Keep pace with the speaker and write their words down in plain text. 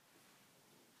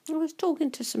I was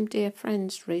talking to some dear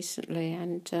friends recently,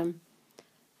 and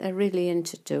they're really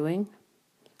into doing.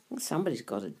 Somebody's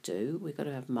got to do. We've got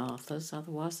to have Marthas,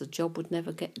 otherwise the job would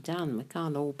never get done. We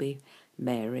can't all be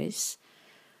Marys.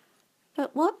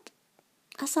 But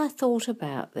as I thought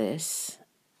about this,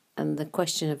 and the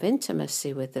question of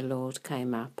intimacy with the Lord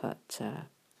came up at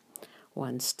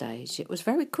one stage, it was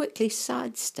very quickly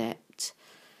sidestepped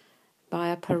by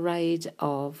a parade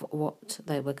of what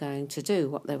they were going to do,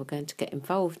 what they were going to get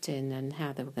involved in, and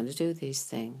how they were going to do these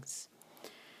things.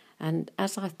 And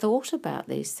as I thought about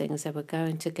these things they were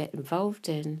going to get involved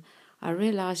in, I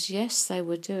realised, yes, they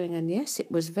were doing, and yes, it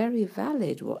was very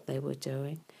valid what they were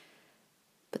doing,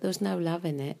 but there was no love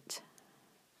in it.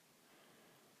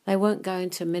 They weren't going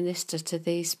to minister to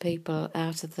these people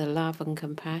out of the love and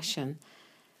compassion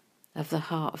of the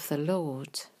heart of the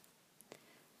Lord.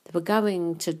 They were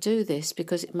going to do this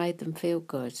because it made them feel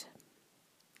good.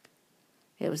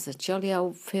 It was the jolly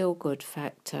old feel-good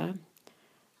factor,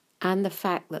 and the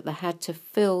fact that they had to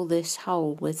fill this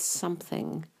hole with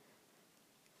something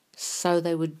so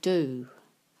they would do,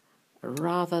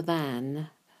 rather than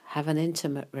have an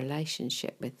intimate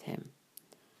relationship with him.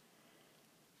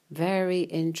 Very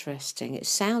interesting. It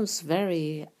sounds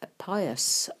very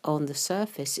pious on the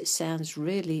surface. It sounds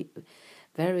really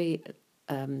very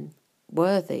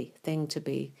worthy thing to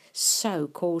be so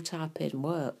caught up in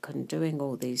work and doing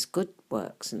all these good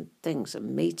works and things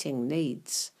and meeting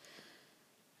needs.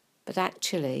 But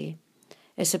actually,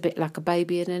 it's a bit like a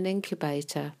baby in an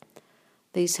incubator.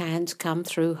 These hands come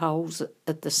through holes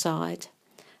at the side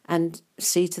and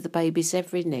see to the baby's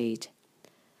every need.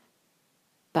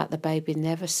 But the baby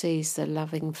never sees the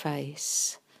loving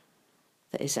face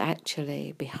that is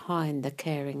actually behind the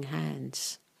caring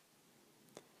hands.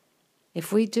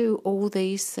 If we do all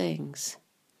these things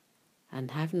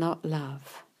and have not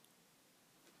love,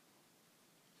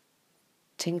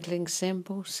 tinkling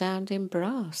cymbal, sounding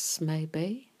brass,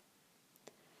 maybe.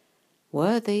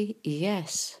 Worthy,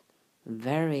 yes,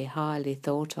 very highly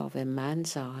thought of in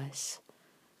man's eyes.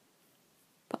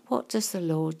 But what does the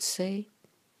Lord see?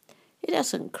 He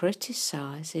doesn't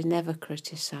criticise, he never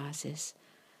criticises,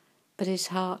 but his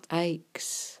heart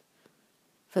aches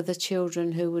for the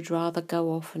children who would rather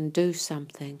go off and do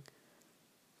something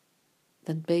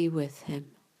than be with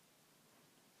him,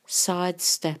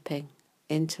 sidestepping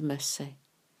intimacy,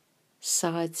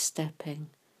 sidestepping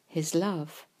his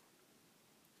love,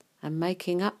 and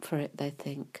making up for it, they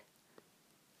think,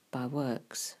 by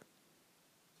works.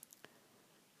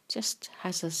 Just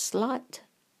has a slight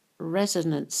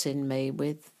resonance in me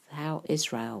with how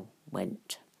Israel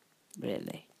went,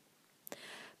 really.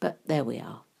 But there we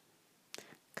are.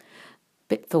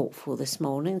 Bit thoughtful this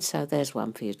morning, so there's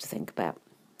one for you to think about.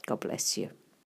 God bless you.